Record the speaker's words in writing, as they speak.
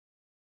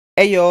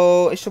Hey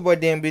yo, it's your boy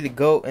DMB the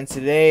GOAT, and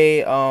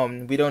today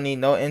we don't need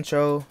no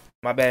intro.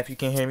 My bad if you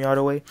can't hear me all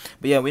the way.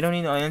 But yeah, we don't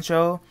need no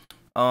intro.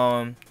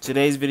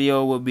 Today's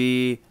video will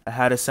be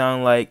how to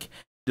sound like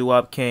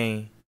duwap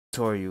kaine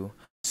tutorial.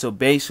 So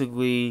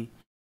basically,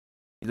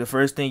 the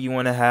first thing you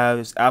want to have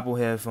is Apple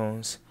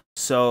headphones.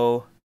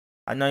 So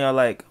I know y'all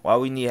like why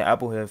we need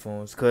Apple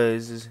headphones,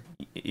 cause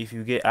if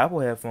you get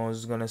Apple headphones,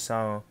 it's gonna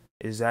sound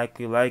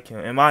exactly like him.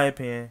 In my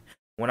opinion,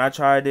 when I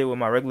tried it with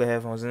my regular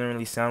headphones, it didn't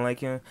really sound like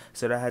him,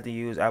 so I had to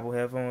use Apple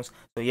headphones.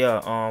 So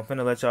yeah,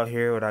 finna let y'all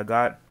hear what I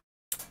got,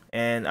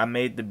 and I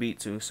made the beat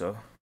too. So.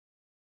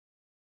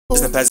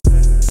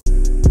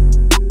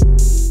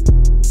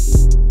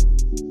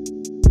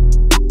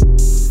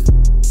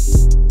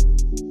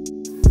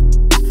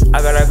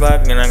 I got a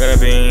Glock and I got a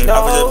beam.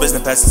 I was just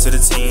business passing to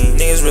the team.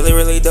 Niggas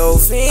really dope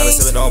fiends. I been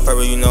sipping on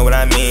purple, you know what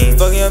I mean.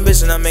 Fucking your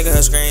bitch and I'm making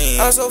her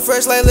scream. I'm so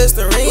fresh like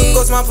Listerine. We can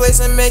go to my place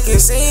and make it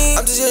scene.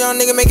 I'm just a young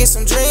nigga making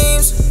some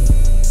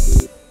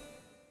dreams.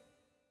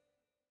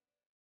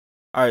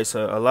 Alright,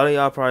 so a lot of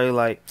y'all probably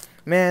like,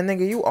 man,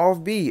 nigga, you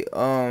off beat.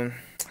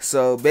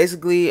 So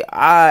basically,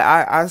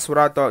 that's what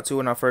I thought too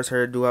when I first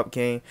heard duwap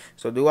kaine.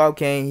 So duwap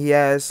kaine, he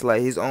has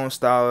like his own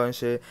style and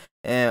shit,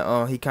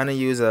 and he kind of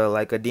use a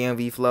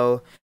DMV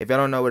flow. If y'all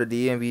don't know what a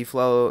DMV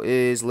flow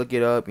is, look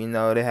it up. You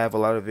know, they have a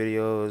lot of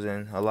videos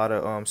and a lot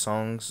of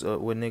songs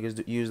where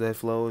niggas use their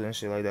flows and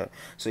shit like that.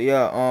 So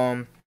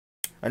yeah,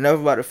 enough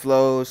about the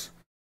flows.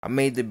 I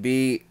made the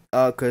beat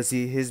cause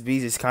his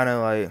beats is kind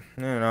of like,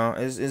 you know,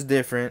 it's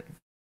different.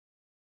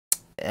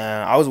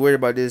 I was worried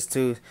about this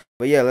too,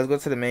 but yeah, let's go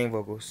to the main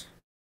vocals.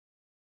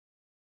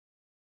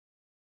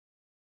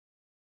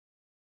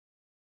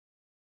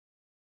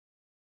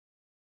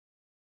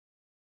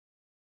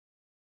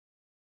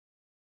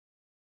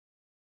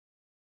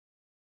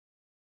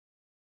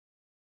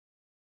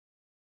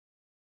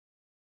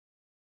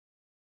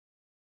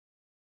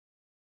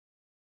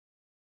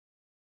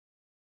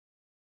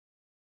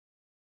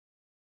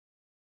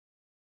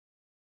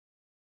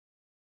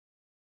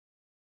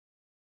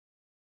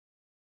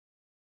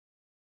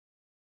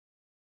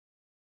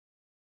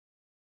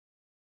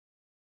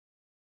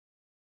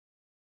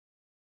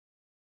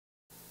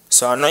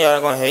 So I know y'all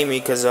gonna hate me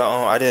because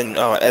I didn't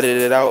edit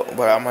it out,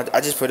 but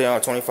I just put it on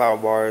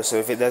 25 bars. So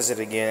if it does it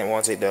again, it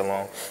won't take that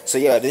long. So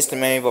yeah, this is the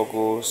main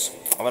vocals.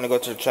 I'm gonna go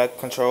to the track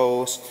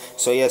controls.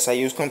 So yes, I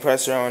use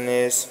compressor on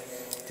this.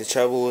 The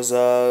treble is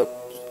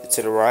up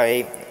to the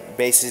right,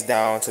 bass is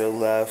down to the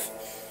left.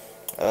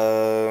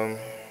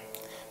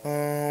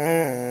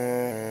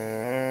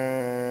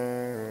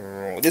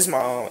 This is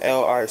my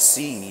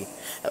LRC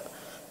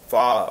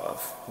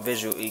 5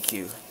 visual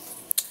EQ.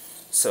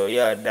 So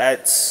yeah,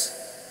 that's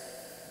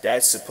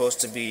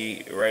supposed to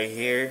be right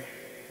here.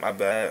 My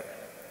bad.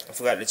 I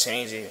forgot to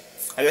change it.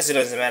 I guess it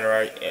doesn't matter,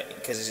 right?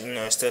 Because you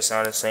know it still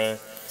sounds the same.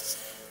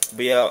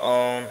 But yeah,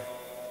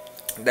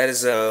 that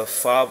is a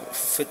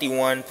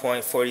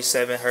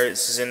 51.47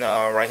 hertz. Is in the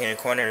right hand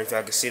corner. If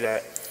y'all can see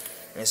that,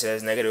 it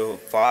says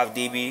 -5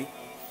 dB.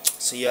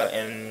 So yeah,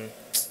 and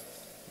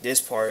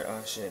this part,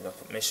 oh shit,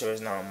 make sure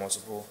it's not on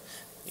multiple.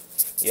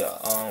 Yeah,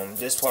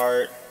 this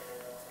part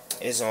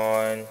is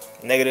on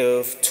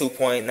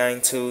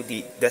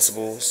 -2.92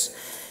 decibels,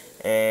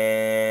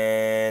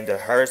 and the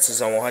hertz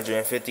is on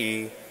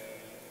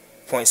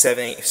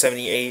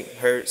 150.78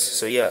 hertz.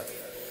 So yeah,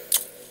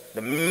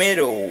 the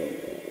middle.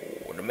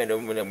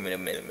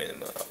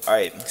 All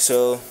right,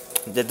 so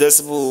the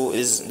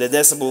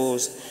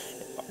decibels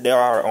they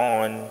are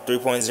on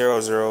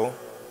 3.00.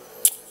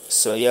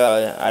 So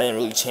yeah, I didn't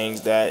really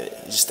change that;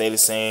 it just stayed the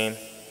same.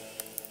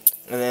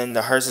 And then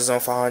the hertz is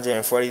on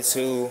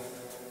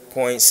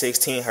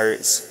 542.16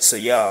 hertz. So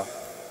yeah,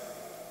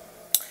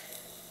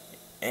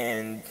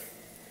 and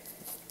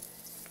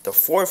the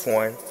fourth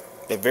one,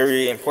 the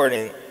very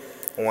important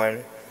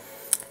one,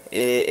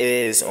 it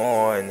is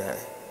on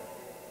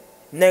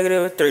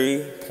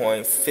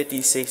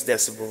 -3.56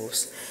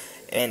 decibels,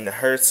 and the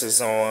hertz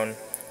is on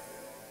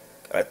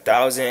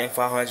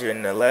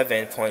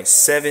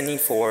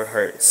 1511.74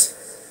 hertz.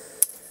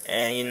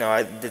 And you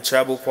know, the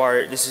treble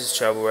part, this is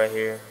treble right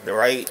here. The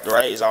right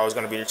is always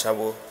gonna be the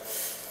treble.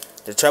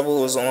 The treble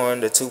was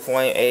on the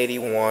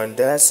 2.81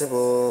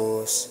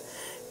 decibels,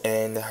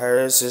 and the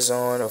hertz is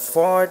on a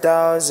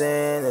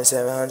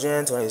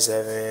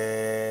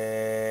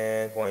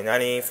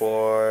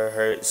 4,727.94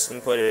 hertz. Let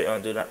me put it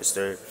on Do Not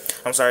Disturb.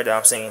 I'm sorry that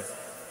I'm singing.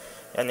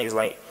 That nigga's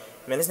like,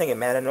 man, this nigga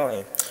mad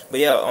annoying.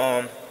 But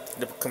yeah,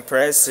 the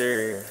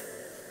compressor,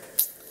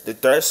 the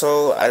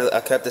threshold, I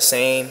kept the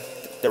same.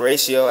 The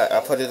ratio, I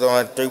put it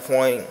on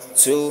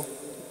 3.2.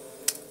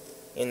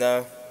 You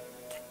know,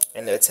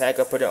 and the attack,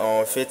 I put it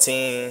on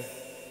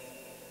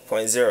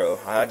 15.0.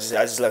 I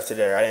just left it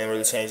there. I didn't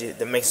really change it.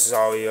 The mix is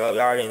all the way up.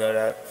 You already know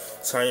that.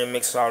 Turn your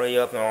mix all the way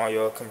up on all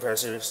your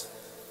compressors.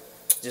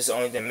 Just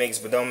only the mix,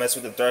 but don't mess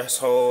with the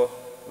threshold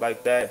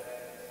like that.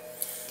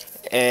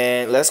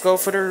 And let's go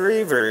for the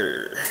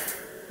reverb.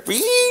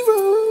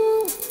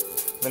 Reverb.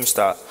 Let me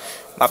stop.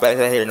 My bad,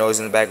 I hear noise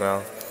in the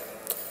background.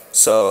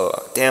 So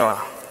damn.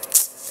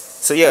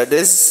 So So yeah,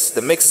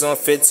 the mix is on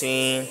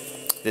 15.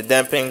 The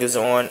damping is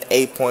on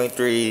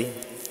 8.3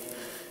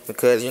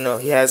 because you know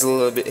he has a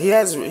little bit. He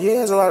has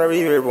a lot of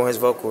reverb on his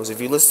vocals. If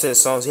you listen to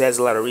his songs, he has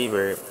a lot of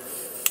reverb.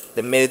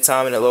 The mid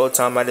time and the low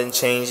time I didn't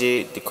change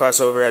it. The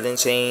crossover I didn't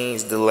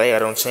change. Delay I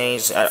don't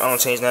change. I don't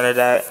change none of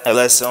that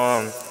unless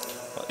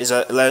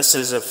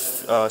it's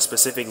a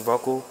specific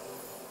vocal.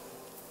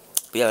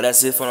 But yeah,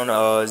 that's it for on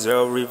the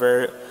zero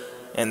reverb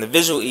and the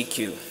visual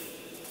EQ.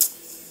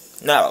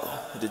 Now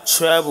the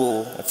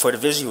treble for the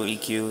visual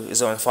EQ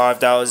is on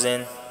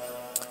 5,000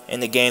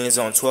 and the gain is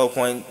on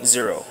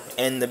 12.0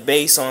 and the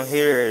bass on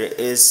here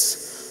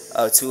is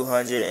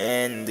 200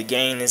 and the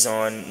gain is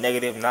on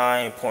negative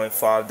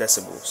 9.5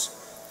 decibels.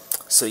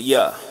 So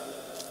yeah,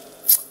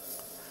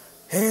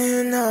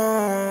 and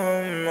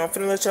I'm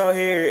finna let y'all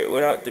hear it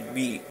without the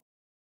beat.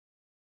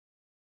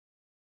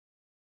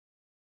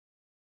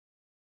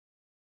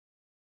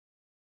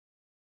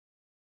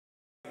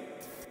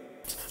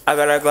 I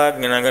got a Glock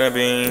and I got a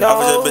beam.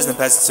 Off of the business,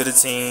 pass it to the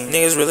team.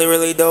 Niggas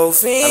really dope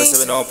fiends. I been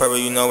sipping on purple,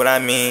 you know what I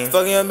mean.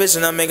 Fucking your bitch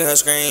and I'm making her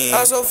scream.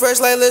 I'm so fresh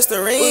like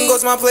Listerine. We can go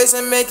to my place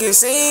and make it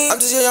sing. I'm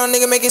just a young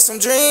nigga making some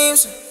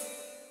dreams.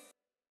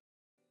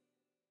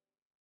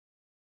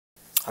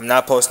 I'm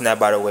not posting that,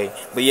 by the way.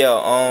 But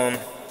yeah,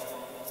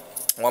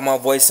 why my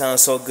voice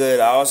sounds so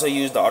good, I also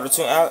use the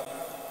auto-tune app.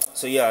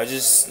 So yeah, I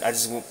just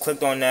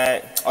clicked on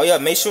that. Oh yeah,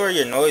 make sure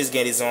your noise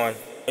gate is on.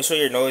 Make sure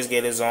your noise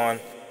gate is on.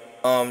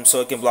 So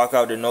it can block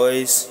out the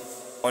noise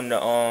on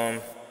the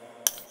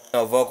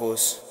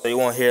vocals, so you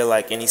won't hear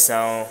like any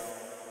sound.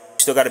 You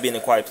still got to be in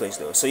a quiet place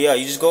though. So yeah,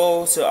 you just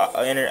go to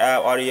enter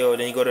app audio,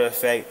 then you go to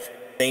effect,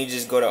 then you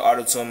just go to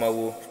auto-tune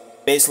mobile.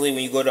 Basically,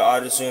 when you go to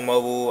auto-tune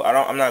mobile,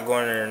 I'm not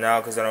going there now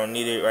because I don't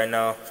need it right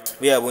now.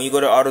 But yeah, when you go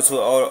to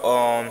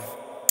auto-tune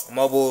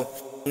mobile,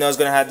 you know it's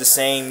gonna have the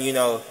same,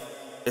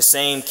 the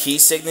same key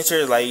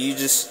signature. Like you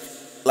just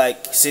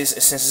since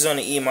it's on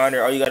the E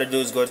minor, all you gotta do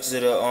is go to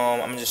the I'm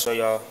gonna just show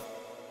y'all.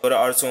 Go to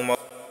auto-tune mode.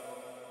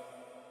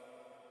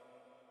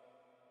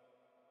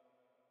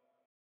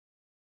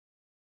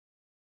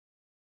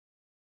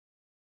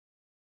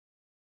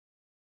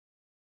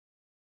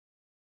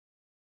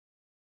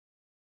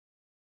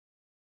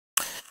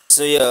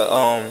 So yeah,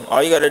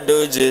 all you gotta do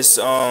is just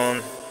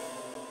my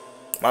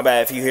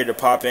bad if you hear the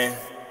popping.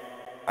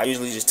 I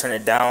usually just turn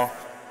it down.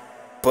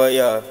 But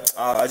yeah,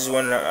 I just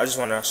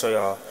wanna show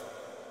y'all.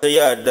 So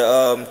yeah,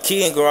 the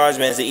key in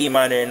GarageBand is the E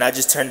minor, and I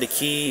just turned the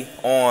key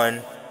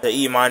on the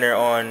E minor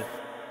on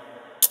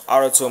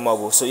auto-tune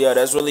mobile. So yeah,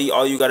 that's really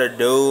all you gotta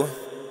do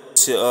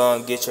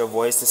to get your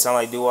voice to sound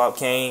like duwap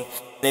Kaine.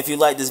 And if you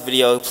like this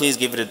video, please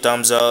give it a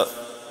thumbs up.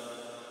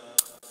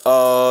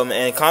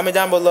 And comment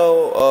down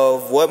below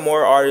of what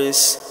more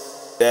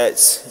artists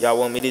that y'all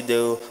want me to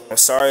do. I'm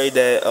sorry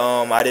that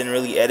I didn't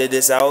really edit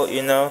this out,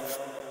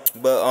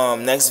 but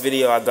next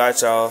video I got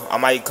y'all. I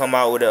might come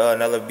out with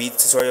another beat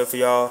tutorial for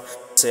y'all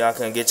so y'all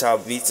can get y'all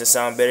beats to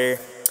sound better.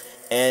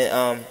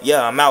 And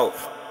yeah, I'm out.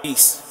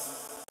 Peace.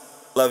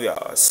 Love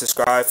y'all.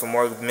 Subscribe for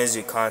more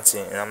music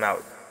content, and I'm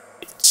out.